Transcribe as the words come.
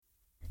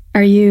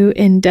Are you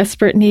in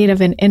desperate need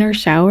of an inner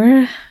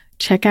shower?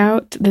 Check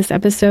out this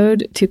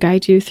episode to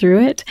guide you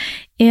through it.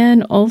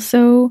 And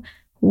also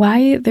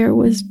why there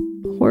was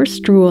horse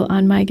drool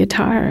on my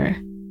guitar.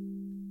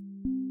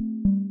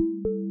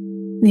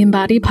 The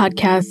Embody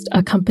podcast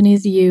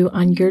accompanies you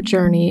on your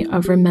journey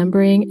of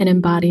remembering and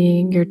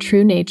embodying your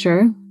true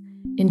nature,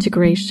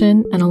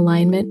 integration and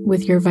alignment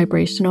with your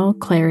vibrational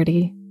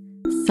clarity,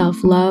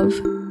 self-love,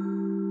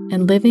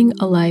 and living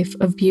a life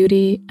of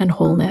beauty and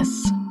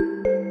wholeness.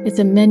 It's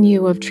a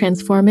menu of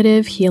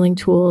transformative healing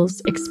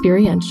tools,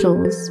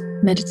 experientials,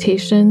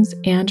 meditations,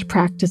 and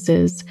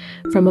practices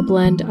from a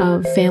blend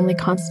of family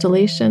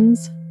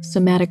constellations,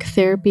 somatic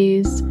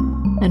therapies,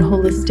 and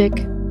holistic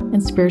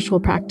and spiritual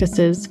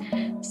practices,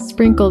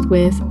 sprinkled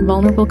with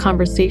vulnerable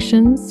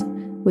conversations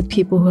with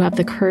people who have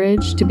the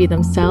courage to be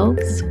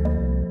themselves,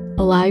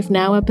 Alive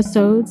Now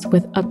episodes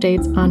with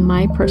updates on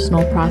my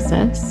personal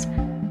process,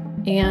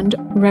 and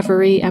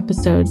Reverie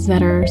episodes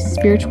that are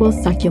spiritual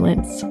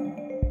succulents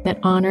that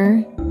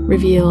honor,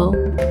 reveal,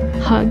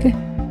 hug,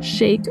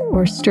 shake,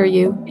 or stir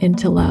you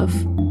into love.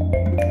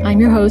 I'm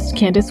your host,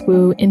 Candice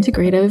Wu,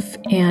 integrative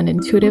and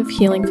intuitive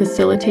healing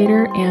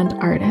facilitator and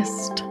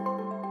artist.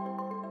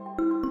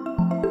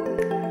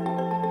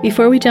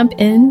 Before we jump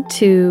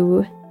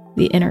into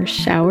the inner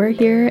shower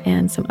here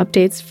and some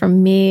updates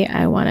from me,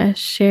 I want to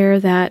share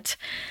that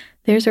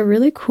there's a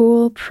really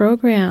cool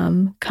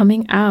program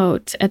coming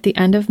out at the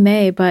end of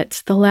May,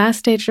 but the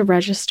last day to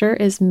register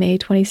is May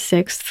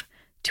 26th,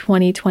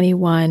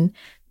 2021,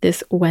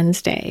 this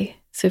Wednesday.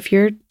 So if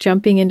you're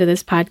jumping into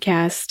this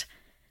podcast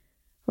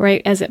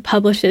right as it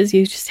publishes,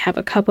 you just have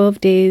a couple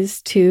of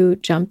days to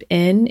jump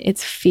in.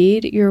 It's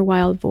Feed Your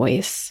Wild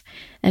Voice,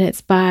 and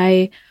it's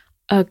by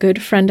a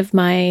good friend of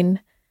mine,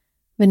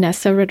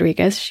 Vanessa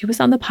Rodriguez. She was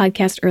on the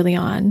podcast early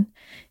on.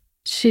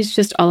 She's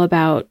just all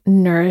about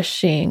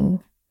nourishing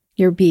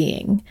your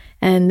being,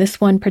 and this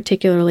one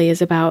particularly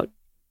is about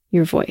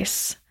your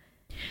voice.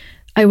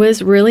 I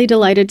was really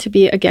delighted to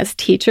be a guest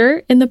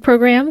teacher in the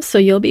program, so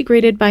you'll be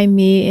greeted by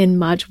me in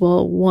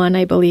Module 1,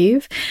 I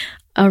believe,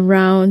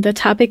 around the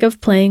topic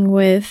of playing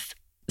with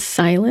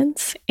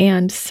silence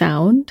and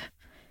sound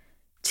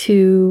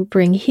to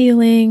bring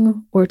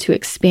healing or to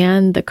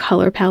expand the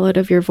color palette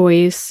of your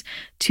voice,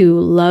 to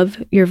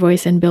love your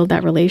voice and build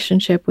that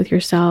relationship with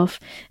yourself,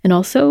 and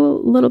also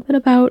a little bit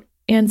about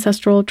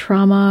ancestral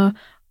trauma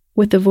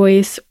with the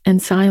voice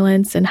and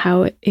silence and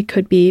how it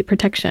could be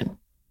protection.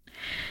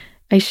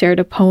 I shared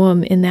a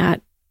poem in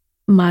that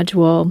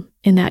module,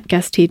 in that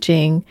guest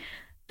teaching,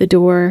 The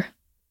Door,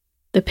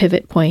 the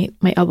Pivot Point,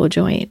 My Elbow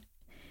Joint,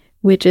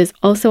 which is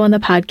also on the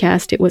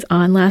podcast. It was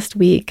on last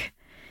week,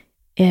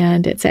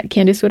 and it's at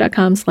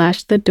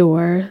candicewu.com/the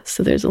door.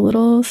 So there's a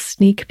little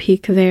sneak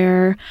peek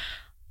there.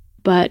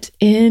 But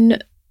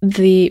in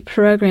the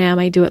program,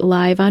 I do it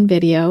live on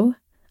video.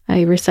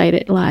 I recite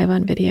it live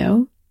on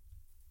video.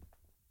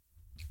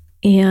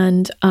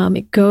 And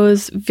it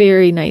goes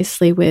very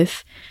nicely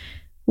with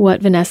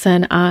what Vanessa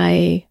and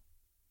I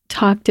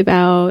talked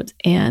about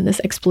and this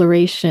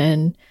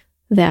exploration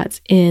that's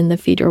in the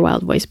Feed Your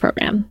Wild Voice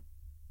program.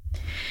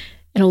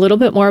 And a little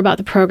bit more about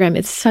the program.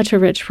 It's such a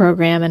rich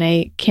program, and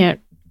I can't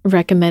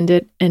recommend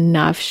it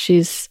enough.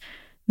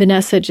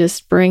 Vanessa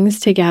just brings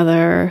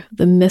together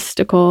the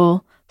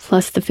mystical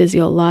plus the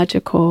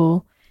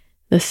physiological,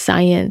 the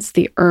science,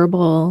 the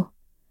herbal.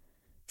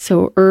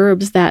 So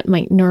herbs that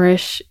might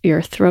nourish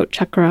your throat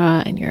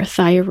chakra and your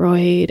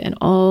thyroid and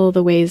all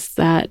the ways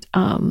that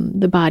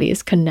the body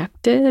is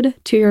connected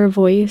to your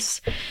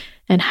voice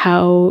and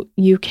how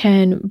you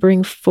can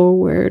bring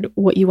forward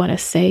what you want to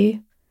say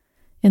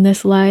in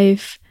this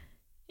life,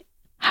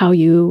 how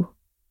you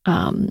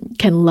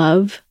can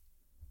love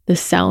the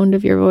sound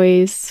of your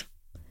voice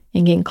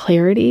and gain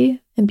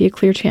clarity and be a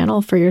clear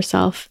channel for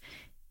yourself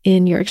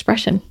in your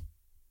expression.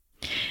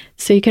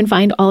 So you can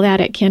find all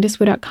that at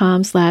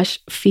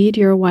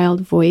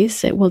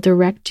candicewu.com/feedyourwildvoice. It will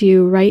direct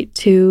you right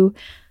to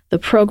the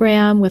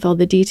program with all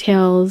the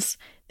details.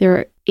 There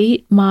are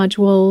 8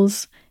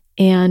 modules,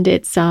 and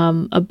it's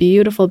a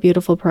beautiful,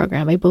 beautiful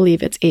program. I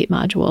believe it's 8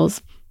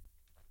 modules.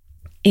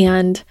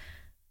 And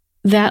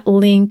that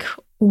link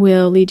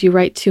will lead you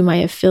right to my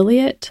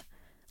affiliate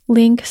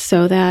link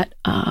so that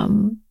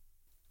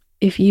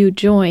if you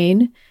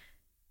join,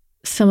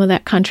 some of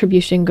that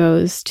contribution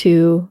goes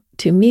to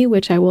me,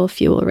 which I will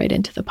fuel right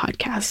into the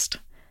podcast.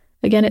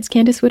 Again, it's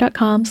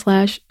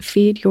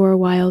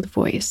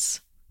candicewu.com/feedyourwildvoice.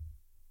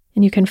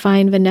 And you can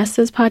find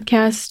Vanessa's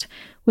podcast,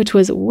 which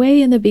was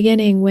way in the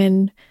beginning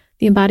when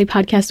the Embody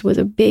podcast was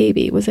a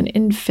baby, was an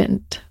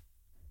infant.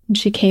 And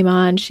she came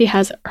on. She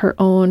has her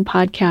own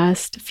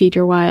podcast, Feed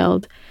Your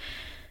Wild.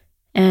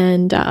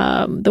 And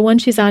the one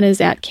she's on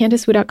is at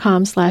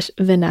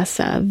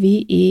candicewu.com/Vanessa,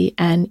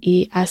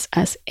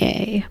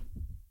 VENESSA.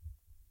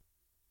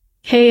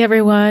 Hey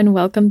everyone,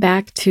 welcome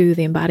back to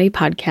the Embody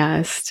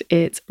podcast.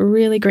 It's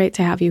really great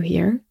to have you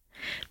here.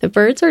 The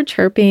birds are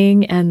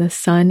chirping and the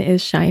sun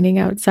is shining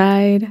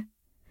outside.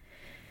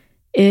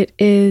 It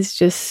is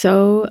just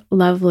so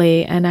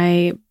lovely, and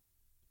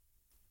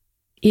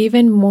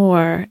even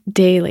more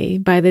daily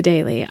by the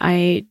daily,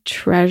 I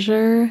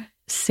treasure,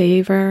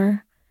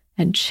 savor,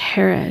 and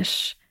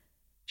cherish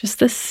just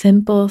the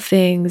simple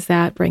things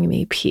that bring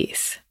me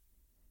peace.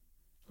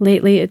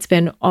 Lately, it's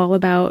been all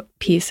about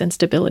peace and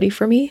stability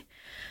for me.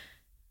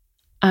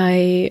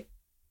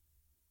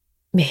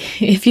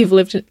 If you've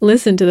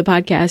listened to the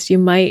podcast, you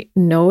might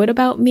know it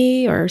about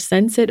me or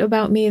sense it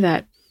about me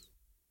that,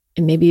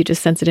 and maybe you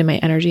just sense it in my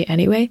energy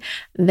anyway,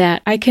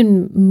 that I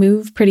can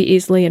move pretty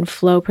easily and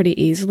flow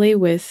pretty easily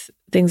with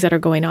things that are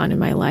going on in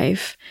my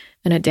life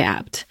and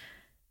adapt.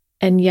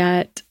 And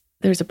yet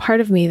there's a part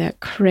of me that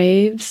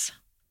craves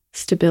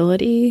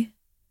stability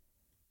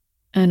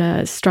and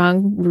a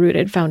strong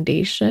rooted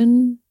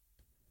foundation,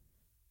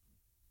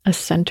 a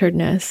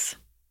centeredness.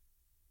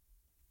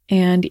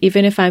 And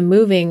even if I'm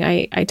moving,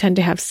 I tend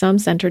to have some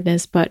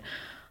centeredness, but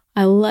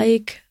I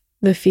like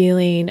the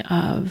feeling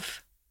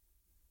of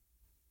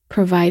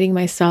providing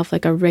myself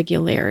like a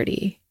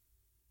regularity,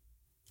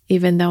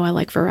 even though I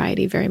like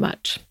variety very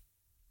much.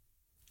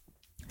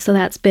 So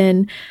that's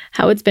been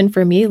how it's been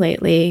for me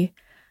lately.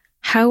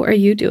 How are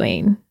you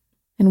doing?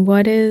 And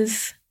what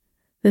is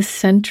the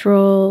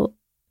central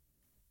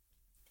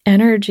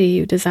energy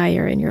you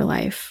desire in your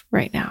life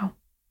right now?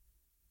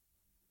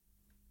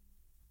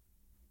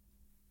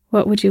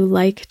 What would you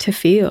like to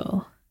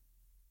feel?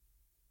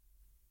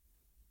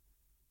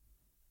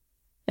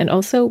 And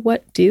also,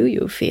 what do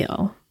you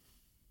feel?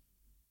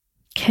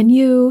 Can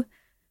you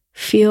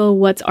feel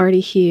what's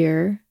already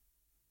here,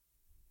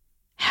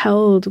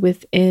 held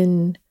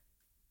within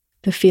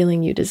the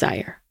feeling you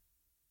desire?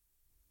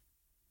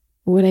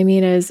 What I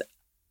mean is,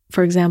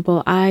 for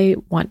example, I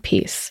want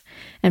peace.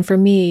 And for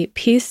me,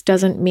 peace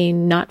doesn't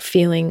mean not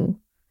feeling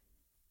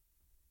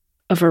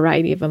a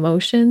variety of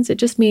emotions. It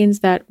just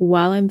means that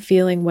while I'm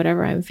feeling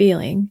whatever I'm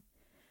feeling,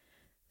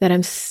 that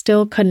I'm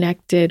still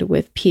connected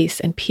with peace,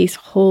 and peace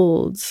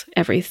holds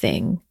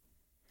everything.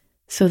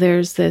 So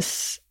there's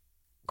this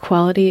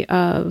quality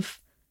of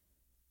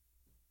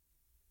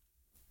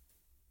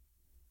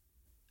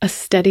a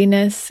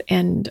steadiness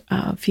and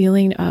a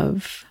feeling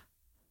of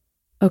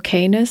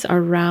okayness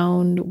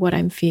around what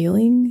I'm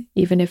feeling,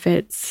 even if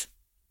it's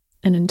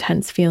an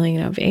intense feeling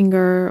of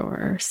anger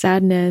or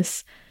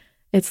sadness.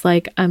 It's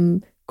like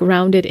I'm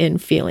grounded in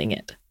feeling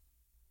it.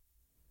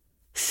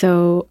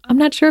 So I'm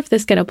not sure if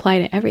this can apply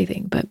to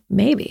everything, but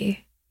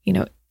maybe,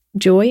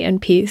 joy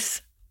and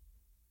peace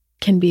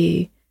can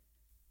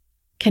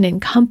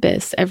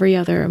encompass every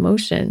other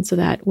emotion, so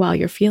that while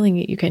you're feeling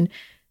it, you can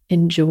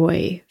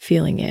enjoy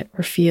feeling it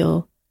or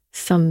feel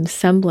some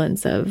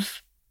semblance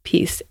of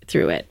peace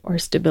through it or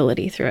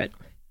stability through it.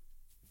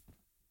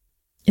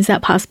 Is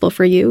that possible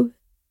for you?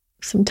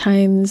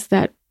 Sometimes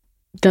that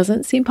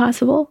doesn't seem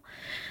possible,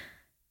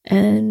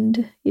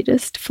 and you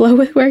just flow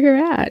with where you're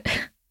at.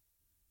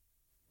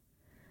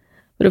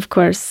 But of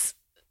course,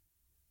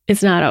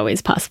 it's not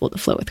always possible to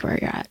flow with where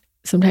you're at.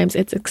 Sometimes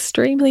it's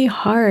extremely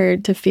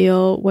hard to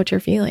feel what you're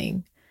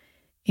feeling.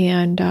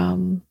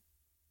 And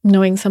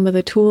knowing some of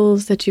the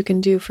tools that you can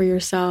do for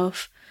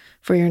yourself,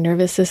 for your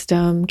nervous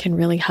system, can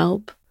really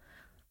help.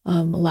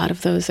 A lot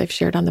of those I've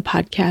shared on the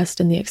podcast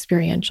and the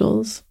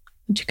experientials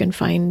that you can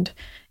find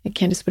at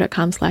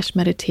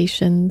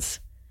CandiceWoo.com/meditations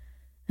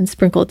and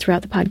sprinkled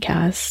throughout the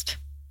podcast.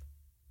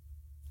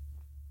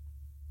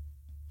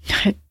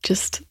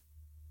 Just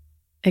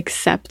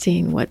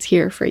accepting what's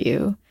here for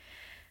you,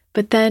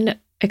 but then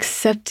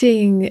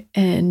accepting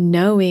and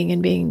knowing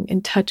and being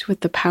in touch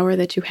with the power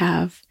that you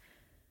have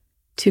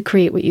to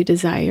create what you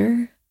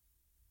desire.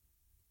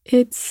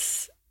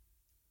 It's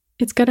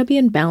got to be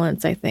in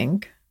balance, I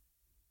think.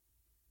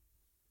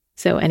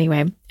 So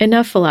anyway,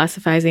 enough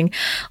philosophizing.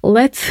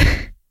 Let's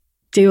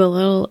do a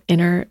little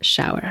inner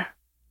shower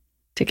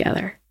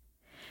together.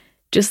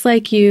 Just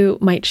like you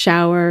might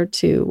shower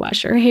to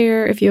wash your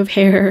hair if you have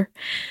hair,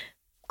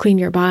 clean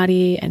your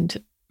body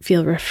and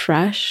feel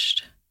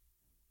refreshed.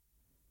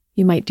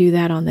 You might do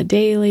that on the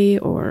daily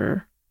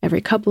or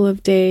every couple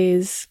of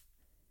days.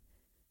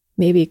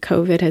 Maybe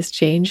COVID has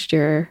changed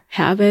your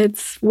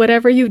habits.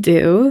 Whatever you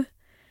do,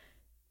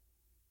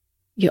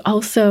 you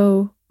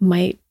also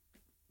might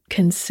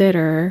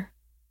consider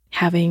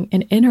having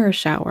an inner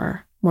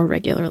shower more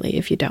regularly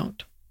if you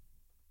don't.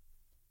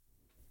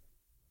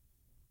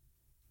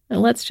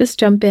 And let's just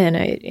jump in.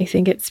 I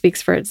think it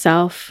speaks for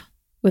itself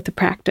with the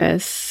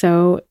practice.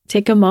 So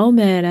take a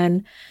moment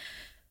and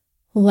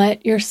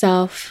let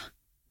yourself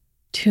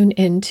tune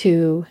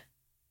into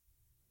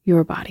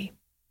your body.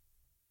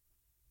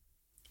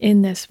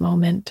 In this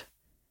moment,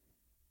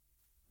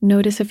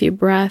 notice a few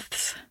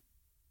breaths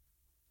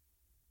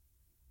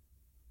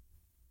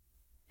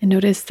and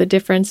notice the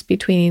difference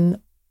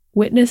between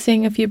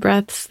witnessing a few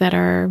breaths that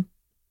are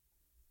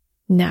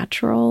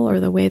natural or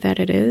the way that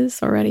it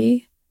is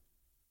already,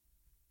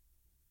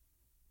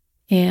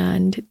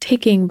 and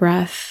taking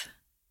breath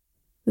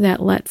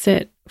that lets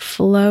it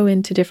flow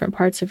into different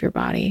parts of your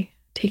body,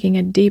 taking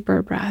a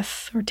deeper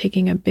breath or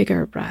taking a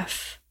bigger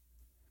breath.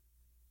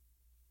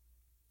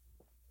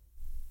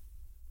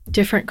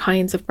 Different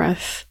kinds of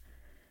breath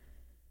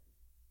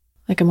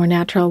like a more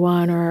natural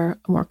one or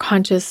a more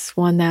conscious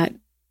one that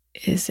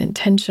is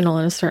intentional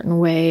in a certain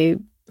way,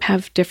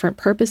 have different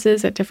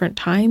purposes at different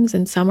times,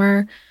 and some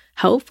are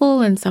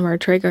helpful and some are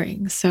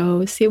triggering.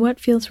 So see what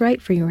feels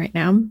right for you right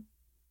now.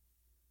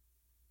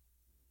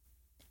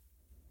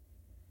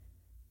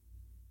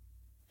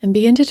 And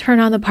begin to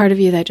turn on the part of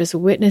you that just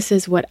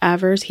witnesses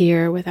whatever's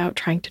here without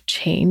trying to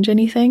change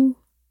anything.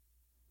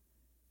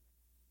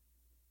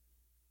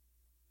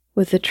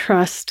 With the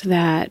trust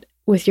that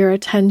with your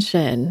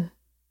attention,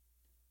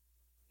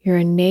 your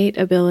innate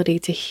ability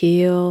to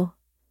heal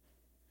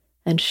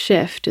and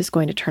shift is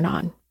going to turn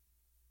on.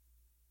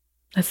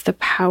 That's the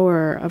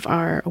power of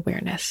our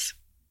awareness.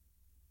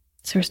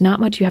 So there's not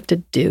much you have to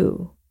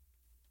do.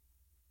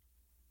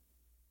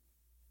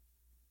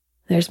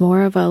 There's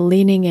more of a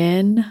leaning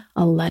in,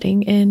 a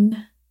letting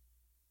in.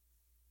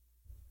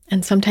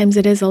 And sometimes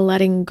it is a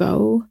letting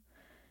go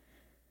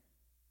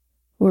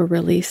or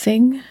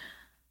releasing.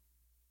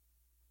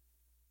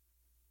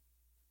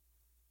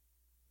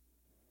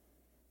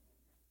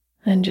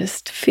 And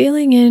just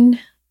feeling in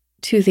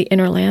to the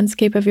inner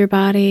landscape of your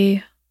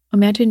body.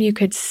 Imagine you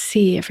could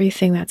see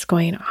everything that's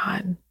going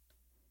on.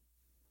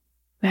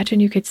 Imagine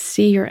you could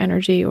see your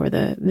energy or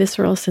the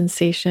visceral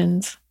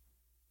sensations.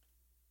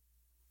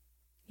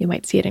 You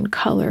might see it in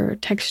color,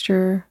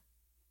 texture,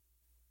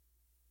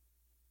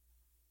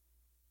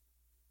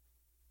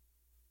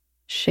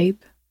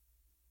 shape,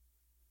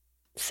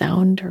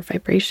 sound, or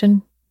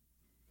vibration.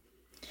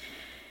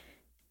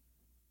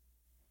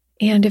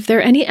 And if there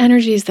are any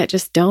energies that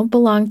just don't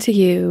belong to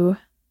you,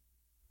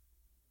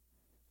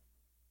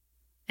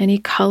 any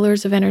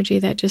colors of energy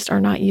that just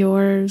are not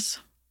yours,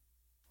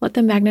 let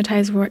them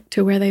magnetize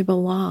to where they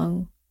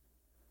belong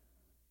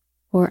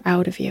or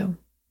out of you,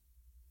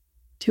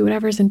 to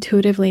whatever's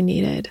intuitively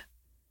needed.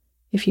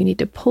 If you need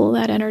to pull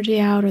that energy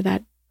out or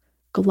that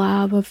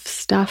glob of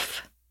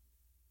stuff,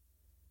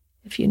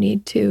 if you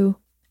need to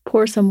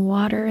pour some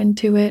water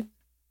into it,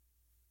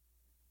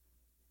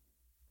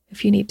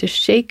 if you need to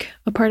shake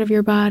a part of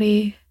your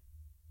body,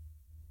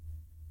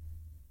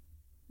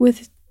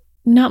 with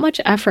not much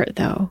effort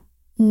though,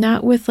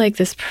 not with like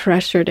this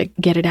pressure to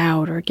get it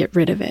out or get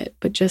rid of it,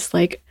 but just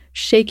like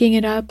shaking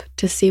it up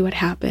to see what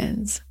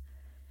happens.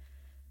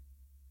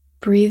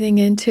 Breathing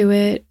into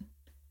it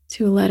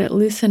to let it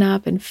loosen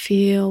up and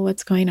feel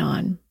what's going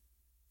on.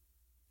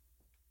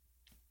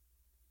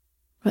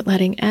 But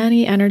letting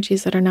any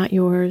energies that are not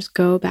yours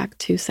go back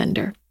to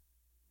sender.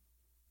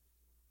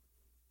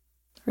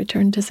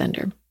 Return to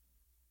sender.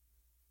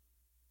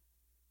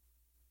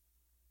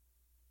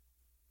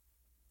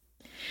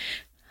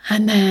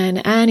 And then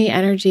any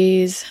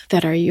energies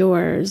that are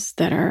yours,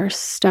 that are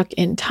stuck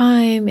in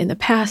time, in the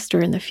past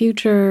or in the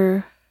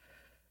future,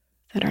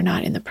 that are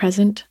not in the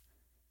present.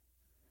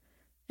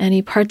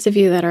 Any parts of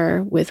you that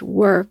are with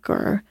work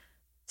or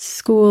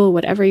school,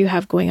 whatever you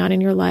have going on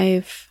in your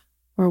life,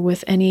 or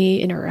with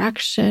any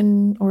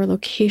interaction or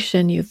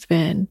location you've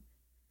been.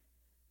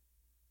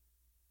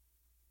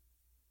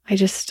 I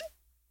just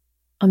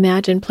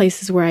imagine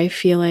places where I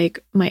feel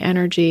like my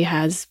energy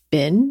has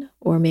been,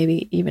 or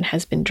maybe even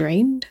has been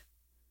drained.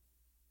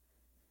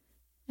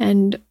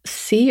 And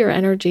see your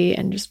energy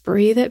and just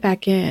breathe it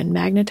back in,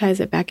 magnetize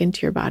it back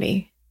into your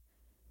body.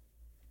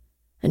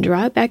 And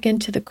draw it back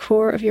into the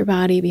core of your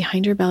body,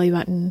 behind your belly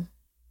button,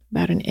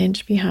 about an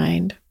inch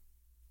behind.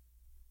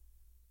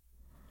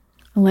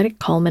 And let it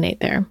culminate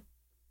there.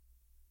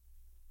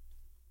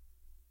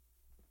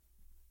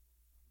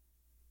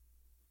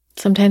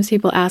 Sometimes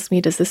people ask me,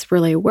 does this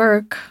really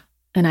work?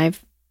 And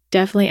I've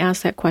definitely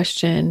asked that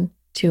question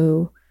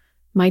to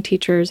my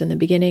teachers in the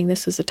beginning.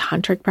 This was a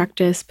tantric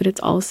practice, but it's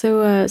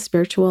also a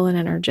spiritual and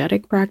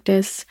energetic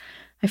practice.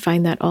 I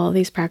find that all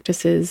these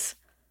practices,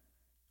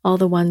 all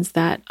the ones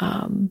that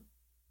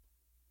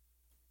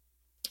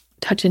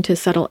touch into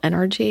subtle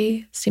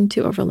energy, seem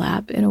to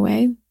overlap in a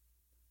way.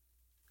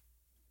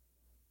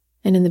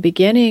 And in the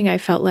beginning, I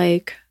felt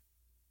like,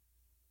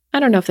 I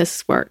don't know if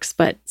this works,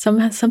 but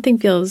something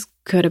feels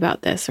good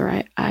about this,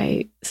 or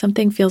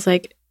something feels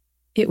like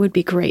it would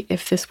be great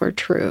if this were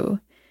true,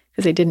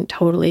 because I didn't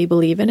totally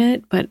believe in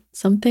it, but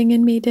something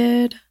in me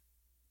did.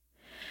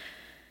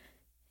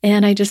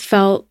 And I just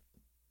felt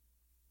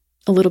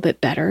a little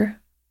bit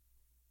better,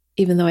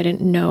 even though I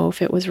didn't know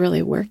if it was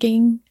really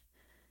working.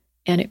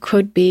 And it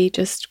could be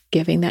just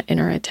giving that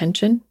inner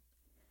attention.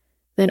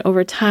 Then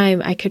over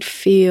time, I could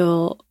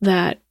feel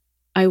that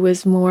I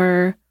was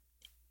more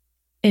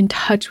in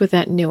touch with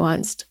that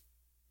nuanced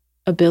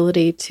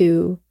ability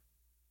to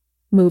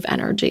move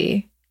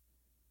energy,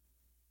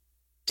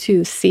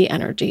 to see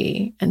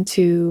energy, and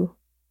to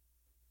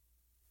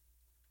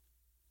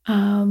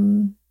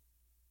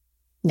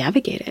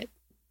navigate it,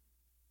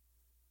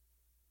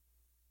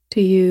 to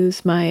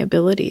use my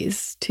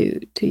abilities to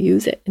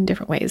use it in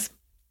different ways.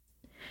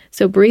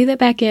 So breathe it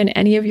back in,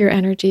 any of your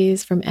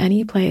energies from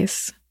any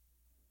place.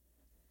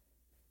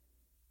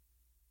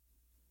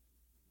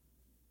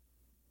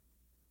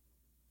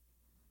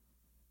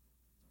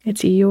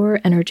 It's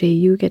your energy.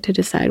 You get to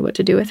decide what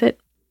to do with it.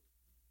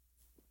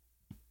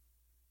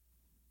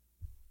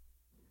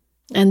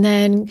 And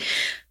then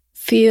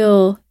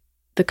feel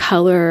the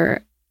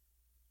color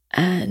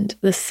and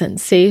the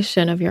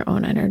sensation of your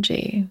own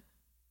energy.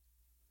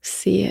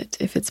 See it,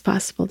 if it's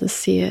possible to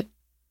see it.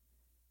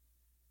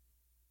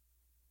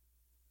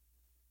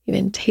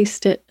 Even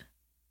taste it.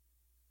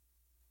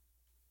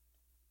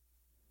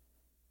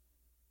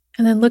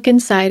 And then look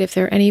inside if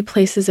there are any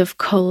places of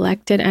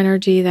collected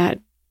energy that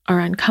are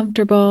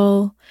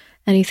uncomfortable,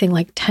 anything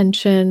like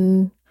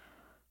tension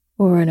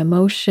or an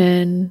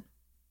emotion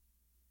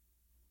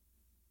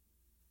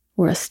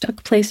or a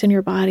stuck place in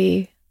your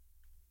body.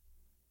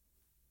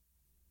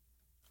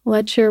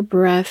 Let your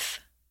breath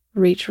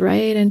reach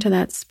right into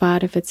that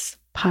spot if it's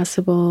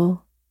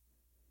possible.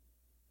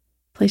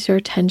 Place your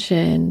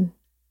attention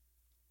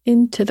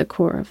into the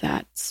core of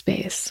that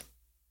space.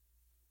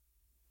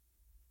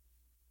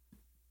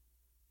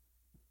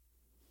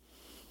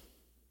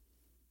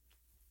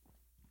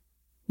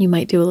 You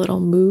might do a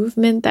little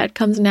movement that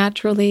comes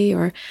naturally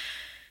or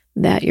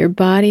that your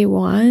body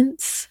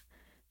wants,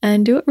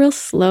 and do it real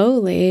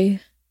slowly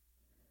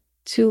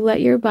to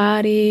let your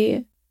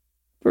body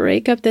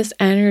break up this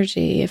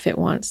energy if it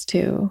wants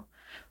to,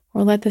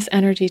 or let this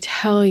energy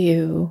tell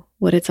you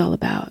what it's all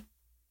about.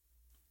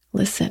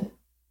 Listen.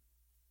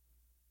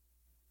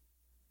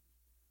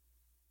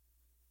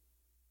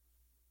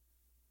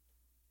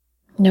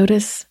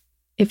 Notice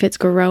if it's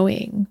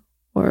growing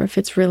or if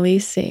it's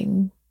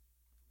releasing.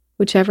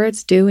 Whichever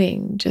it's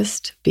doing,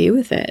 just be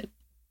with it.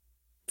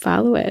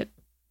 Follow it.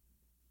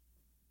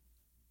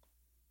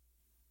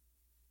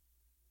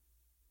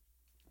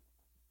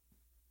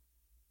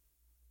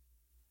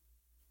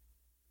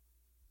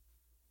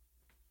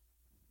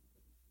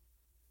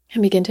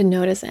 And begin to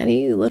notice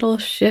any little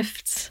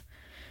shifts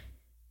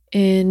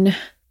in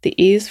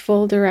the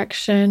easeful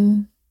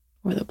direction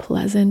or the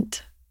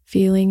pleasant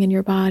feeling in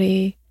your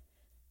body.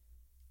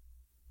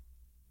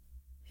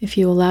 If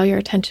you allow your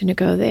attention to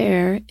go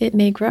there, it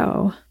may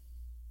grow.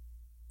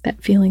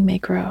 That feeling may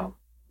grow.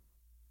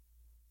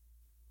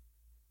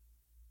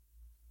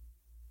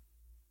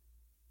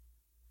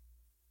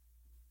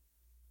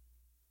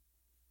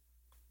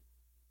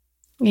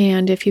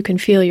 And if you can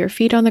feel your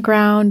feet on the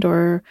ground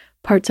or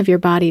parts of your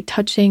body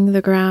touching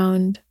the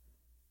ground,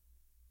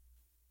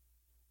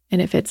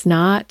 and if it's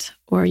not,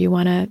 or you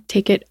want to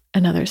take it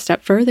another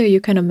step further,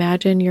 you can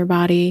imagine your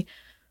body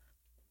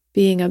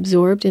being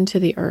absorbed into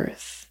the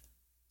earth,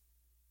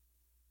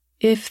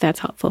 if that's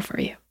helpful for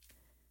you.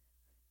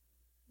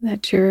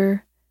 That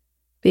you're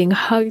being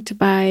hugged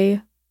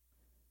by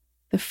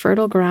the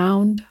fertile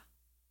ground,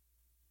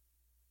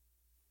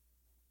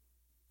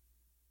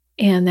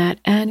 and that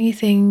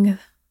anything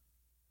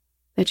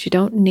that you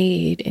don't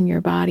need in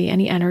your body,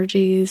 any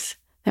energies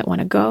that want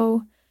to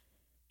go,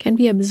 can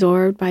be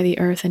absorbed by the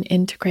earth and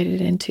integrated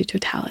into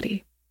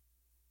totality.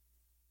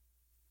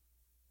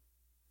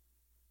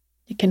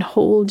 It can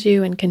hold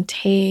you and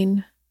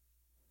contain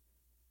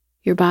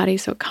your body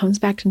so it comes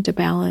back into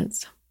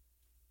balance.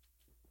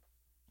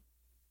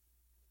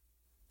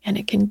 And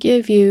it can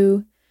give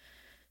you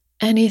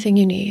anything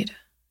you need.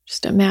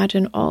 Just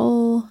imagine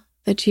all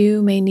that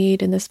you may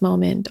need in this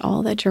moment,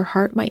 all that your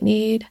heart might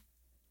need,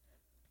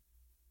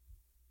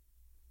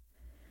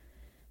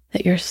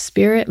 that your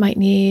spirit might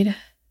need.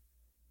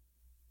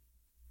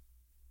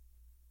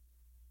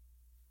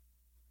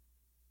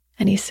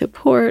 Any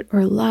support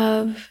or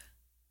love,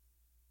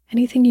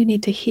 anything you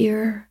need to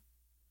hear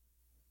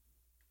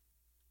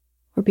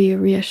or be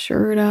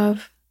reassured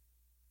of.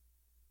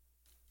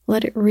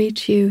 Let it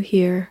reach you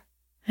here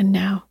and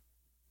now.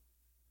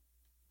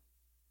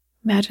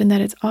 Imagine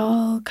that it's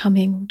all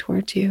coming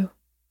towards you.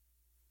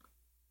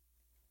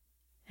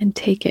 And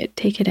take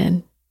it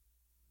in.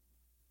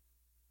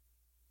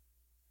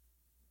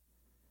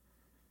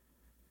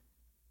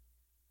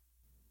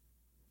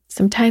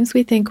 Sometimes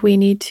we think we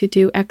need to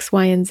do X,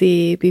 Y, and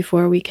Z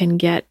before we can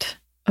get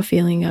a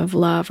feeling of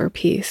love or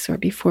peace, or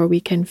before we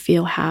can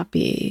feel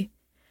happy.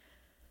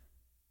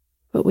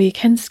 But we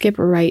can skip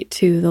right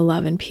to the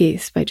love and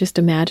peace by just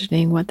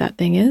imagining what that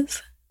thing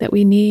is that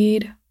we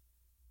need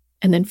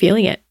and then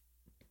feeling it.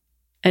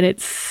 And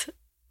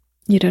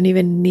you don't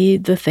even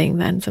need the thing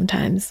then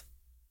sometimes.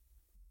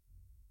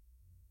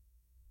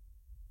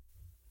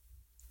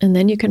 And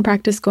then you can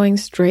practice going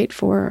straight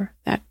for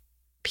that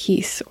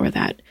peace or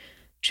that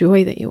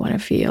joy that you want to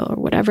feel,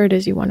 or whatever it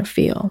is you want to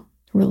feel.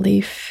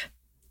 Relief,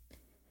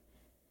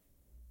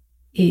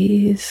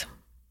 ease.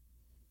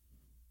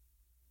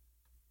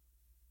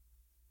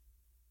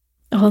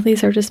 All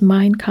these are just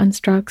mind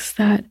constructs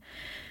that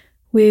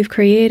we've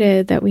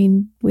created, that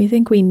we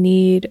think we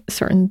need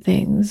certain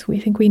things. We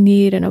think we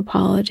need an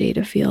apology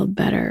to feel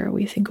better.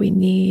 We think we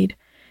need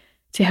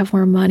to have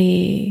more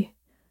money,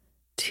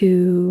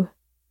 to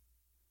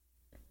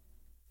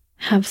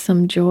have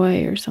some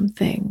joy or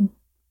something.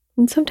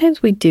 And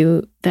sometimes we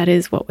do, that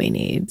is what we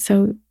need.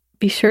 So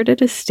be sure to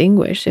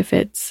distinguish if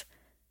it's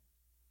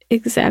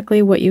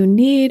exactly what you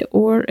need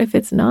or if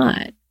it's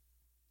not.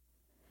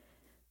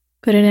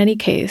 But in any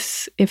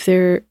case, if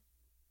there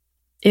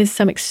is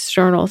some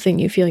external thing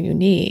you feel you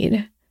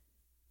need,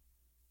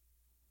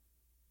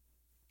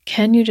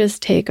 Can you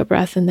just take a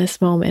breath in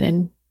this moment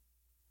and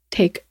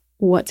take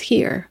what's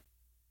here?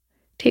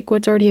 Take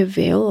what's already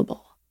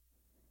available.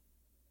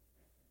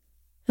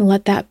 And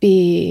let that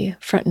be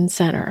front and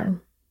center.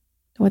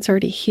 What's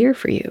already here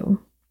for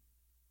you.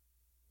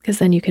 Because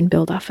then you can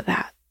build off of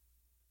that.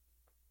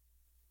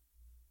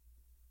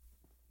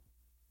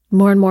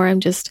 More and more, I'm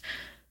just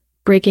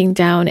breaking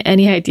down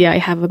any idea I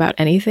have about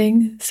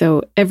anything.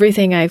 So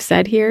everything I've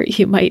said here,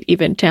 you might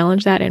even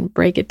challenge that and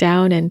break it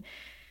down and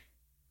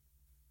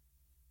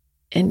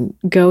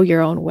go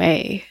your own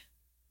way.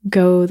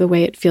 Go the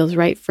way it feels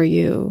right for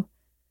you.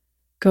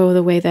 Go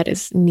the way that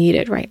is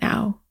needed right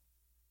now.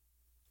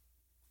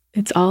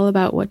 It's all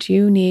about what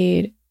you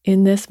need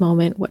in this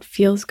moment, what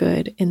feels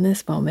good in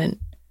this moment.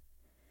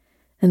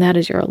 And that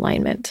is your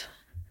alignment.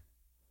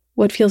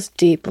 What feels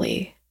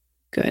deeply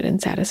good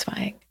and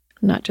satisfying,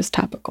 not just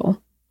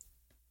topical.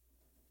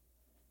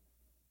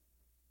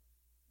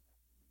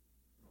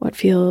 What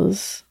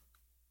feels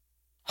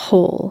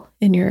whole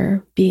in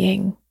your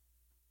being.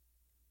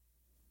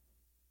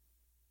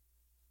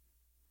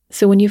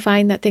 So when you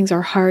find that things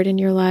are hard in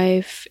your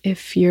life,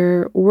 if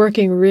you're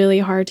working really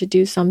hard to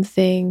do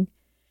something,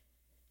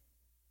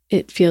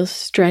 it feels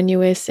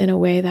strenuous in a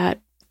way that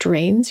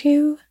drains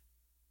you,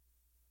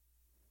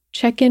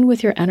 check in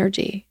with your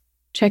energy.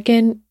 Check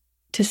in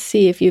to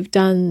see if you've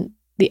done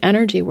the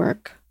energy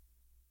work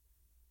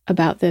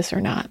about this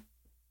or not.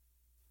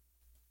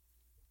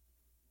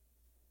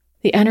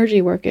 The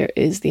energy work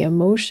is the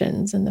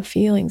emotions and the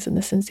feelings and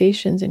the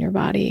sensations in your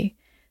body,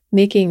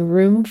 making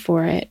room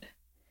for it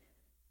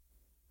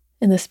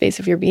in the space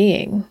of your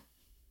being.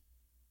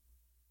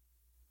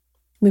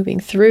 Moving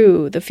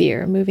through the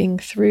fear, moving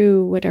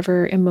through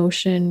whatever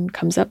emotion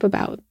comes up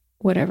about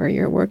whatever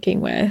you're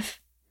working with,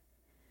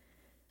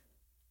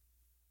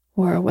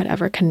 or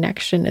whatever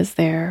connection is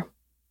there.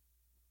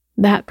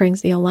 That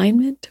brings the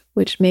alignment,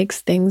 which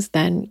makes things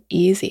then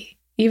easy.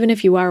 Even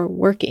if you are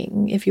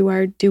working, if you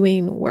are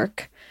doing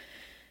work,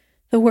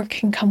 the work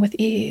can come with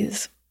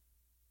ease.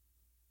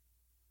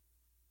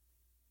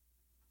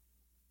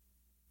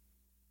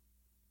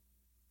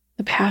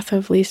 The path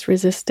of least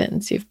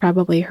resistance, you've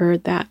probably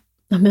heard that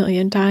a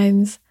million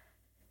times.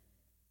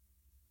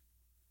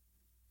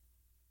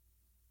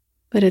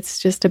 But it's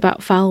just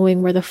about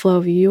following where the flow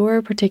of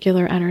your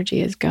particular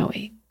energy is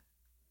going.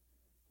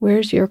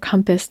 Where's your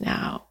compass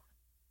now?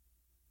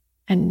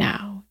 And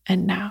now,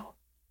 and now.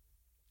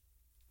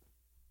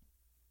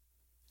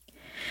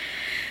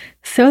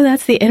 So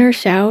that's the inner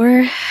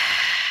shower.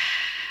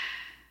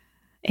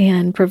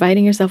 And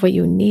providing yourself what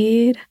you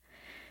need.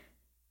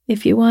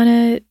 If you want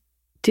to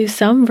do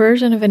some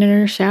version of an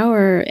inner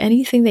shower,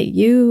 anything that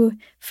you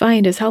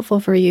find is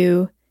helpful for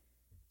you,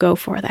 go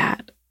for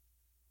that.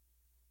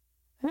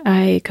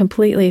 I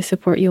completely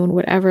support you in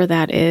whatever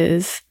that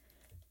is.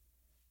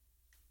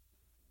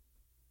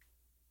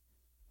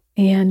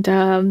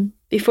 And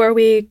before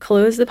we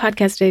close the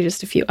podcast today,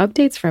 just a few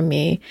updates from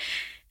me.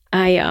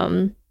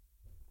 I've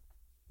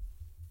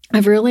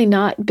really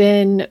not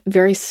been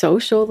very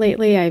social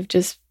lately. I've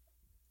just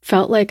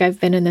felt like I've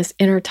been in this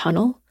inner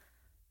tunnel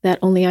that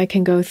only I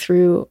can go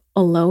through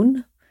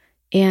alone.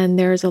 And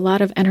there's a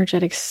lot of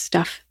energetic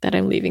stuff that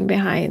I'm leaving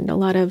behind, a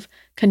lot of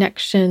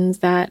connections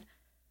that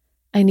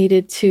I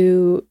needed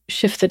to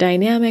shift the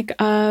dynamic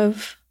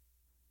of.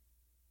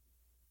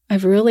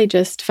 I've really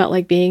just felt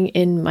like being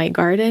in my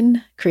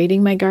garden,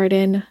 creating my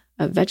garden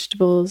of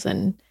vegetables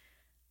and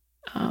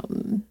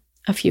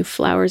a few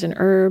flowers and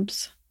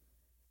herbs,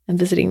 and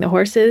visiting the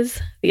horses.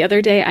 The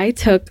other day, I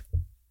took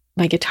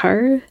my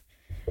guitar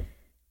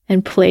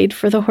and played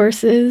for the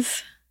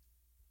horses.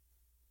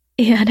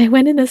 And I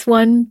went in this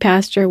one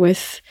pasture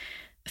with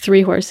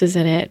 3 horses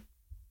in it.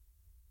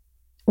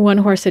 One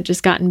horse had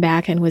just gotten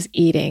back and was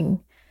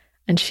eating,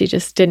 and she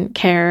just didn't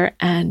care.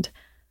 And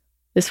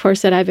this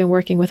horse that I've been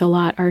working with a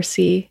lot,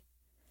 RC,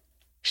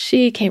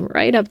 she came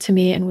right up to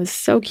me and was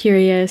so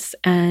curious.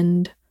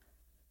 And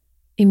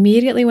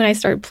immediately when I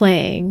started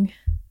playing,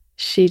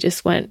 she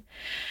just went,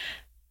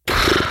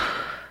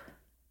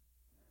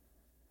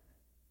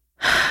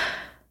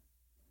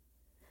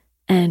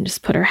 and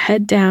just put her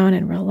head down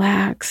and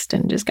relaxed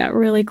and just got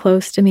really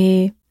close to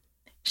me.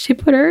 She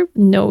put her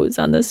nose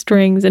on the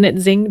strings and it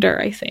zinged her,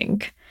 I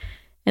think.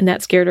 And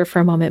that scared her for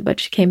a moment, but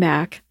she came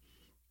back.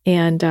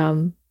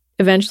 And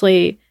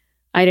eventually,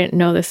 I didn't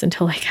know this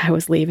until I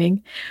was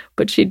leaving,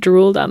 but she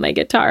drooled on my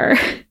guitar.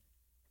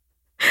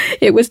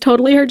 It was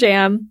totally her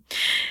jam.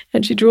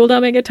 And she drooled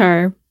on my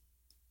guitar.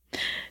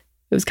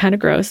 It was kind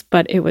of gross,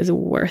 but it was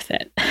worth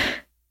it.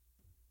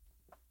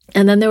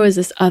 And then there was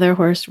this other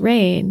horse,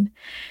 Rain.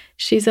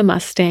 She's a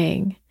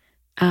Mustang.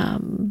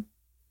 And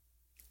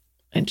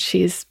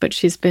she's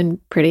been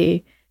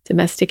pretty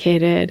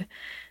domesticated.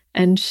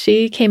 And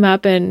she came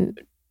up and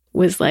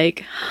was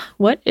like,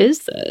 "What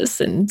is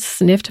this?" and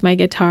sniffed my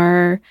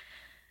guitar.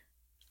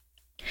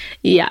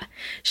 Yeah,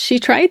 she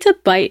tried to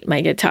bite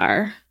my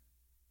guitar.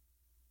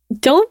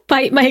 Don't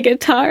bite my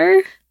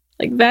guitar.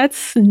 Like,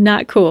 that's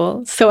not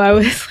cool. So I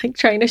was like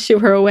trying to shoo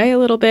her away a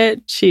little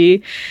bit.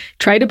 She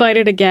tried to bite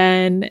it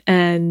again.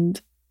 And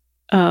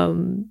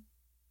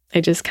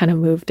I just kind of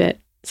moved it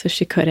so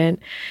she couldn't.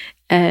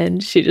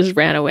 And she just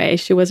ran away.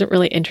 She wasn't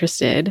really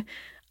interested.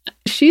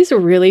 She's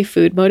really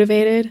food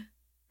motivated.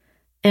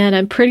 And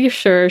I'm pretty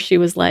sure she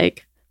was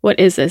like, what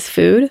is this,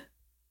 food?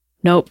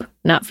 Nope,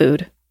 not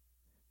food.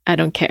 I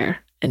don't care.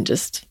 And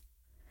just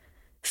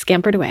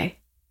scampered away.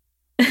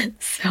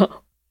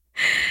 So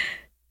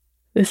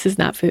this is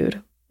not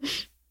food.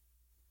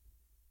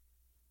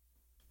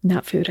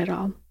 Not food at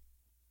all.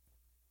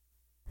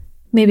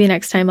 Maybe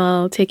next time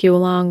I'll take you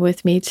along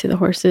with me to the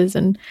horses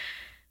and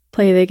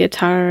play the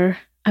guitar.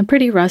 I'm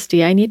pretty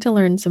rusty. I need to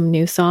learn some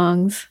new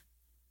songs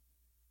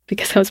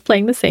because I was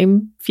playing the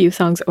same few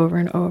songs over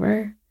and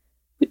over,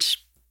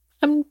 which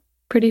I'm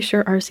pretty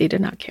sure RC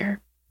did not care.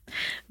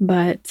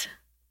 But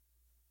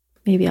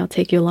maybe I'll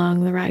take you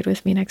along the ride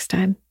with me next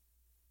time.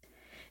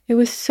 It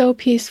was so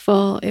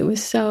peaceful. It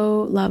was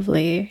so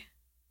lovely.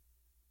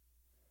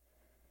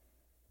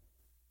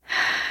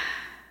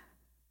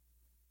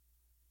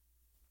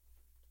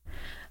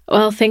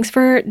 Well, thanks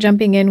for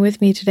jumping in with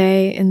me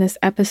today in this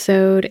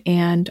episode.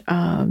 And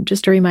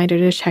just a reminder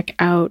to check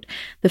out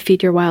the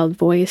Feed Your Wild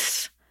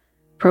Voice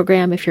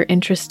program if you're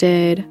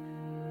interested.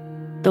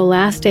 The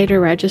last day to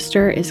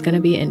register is going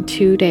to be in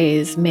 2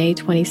 days, May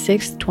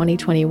 26th,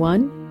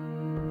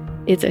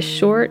 2021. It's a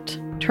short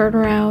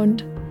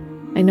turnaround.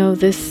 I know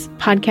this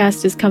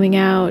podcast is coming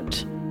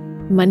out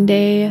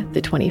Monday,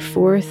 the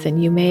 24th,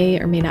 and you may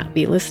or may not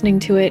be listening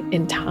to it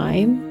in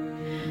time.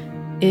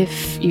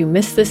 If you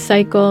miss this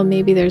cycle,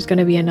 maybe there's going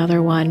to be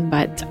another one,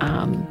 but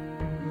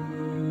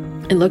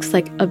it looks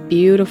like a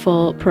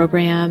beautiful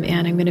program,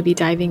 and I'm going to be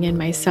diving in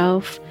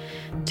myself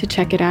to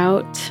check it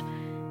out.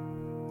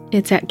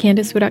 It's at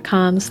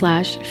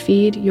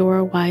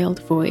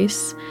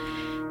candicewu.com/feedyourwildvoice,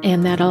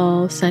 and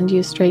that'll send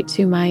you straight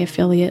to my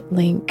affiliate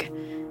link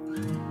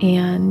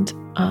and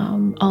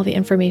all the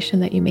information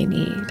that you may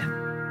need.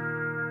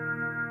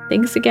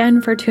 Thanks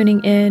again for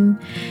tuning in.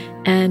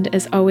 And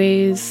as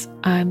always,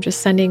 I'm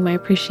just sending my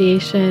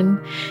appreciation.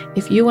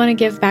 If you want to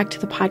give back to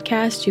the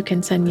podcast, you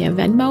can send me a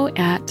Venmo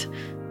at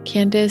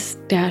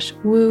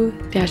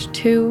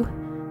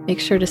Candice-Wu-2. Make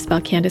sure to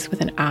spell Candice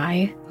with an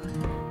I.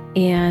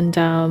 And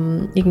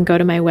you can go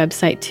to my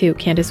website too,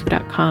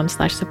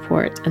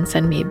 candicewu.com/support, and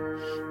send me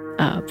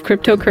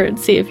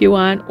cryptocurrency if you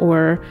want,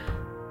 or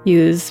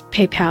use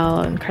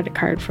PayPal and credit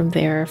card from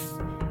there if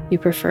you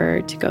prefer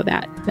to go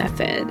that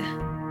method.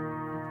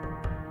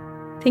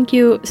 Thank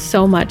you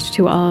so much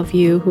to all of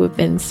you who have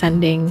been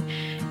sending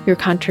your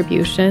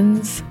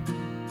contributions.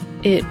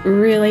 It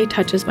really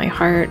touches my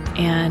heart,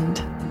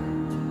 and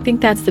I think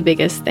that's the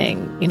biggest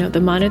thing. You know,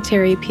 the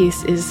monetary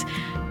piece is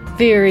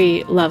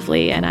very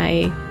lovely, and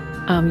I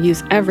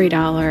use every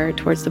dollar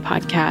towards the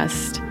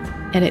podcast,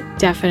 and it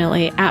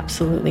definitely,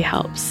 absolutely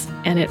helps.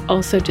 And it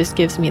also just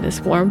gives me this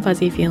warm,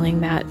 fuzzy feeling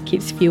that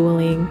keeps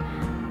fueling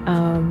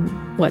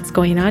what's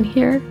going on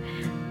here,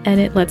 and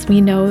it lets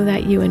me know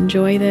that you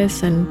enjoy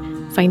this and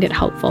find it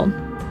helpful.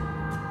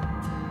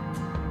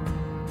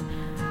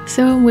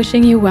 So I'm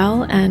wishing you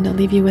well, and I'll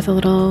leave you with a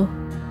little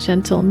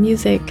gentle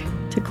music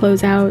to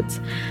close out,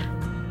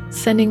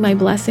 sending my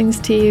blessings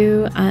to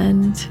you,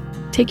 and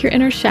take your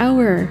inner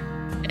shower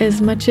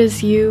as much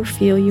as you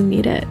feel you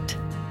need it.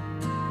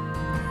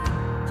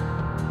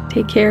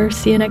 Take care.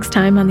 See you next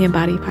time on the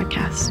Embody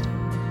Podcast.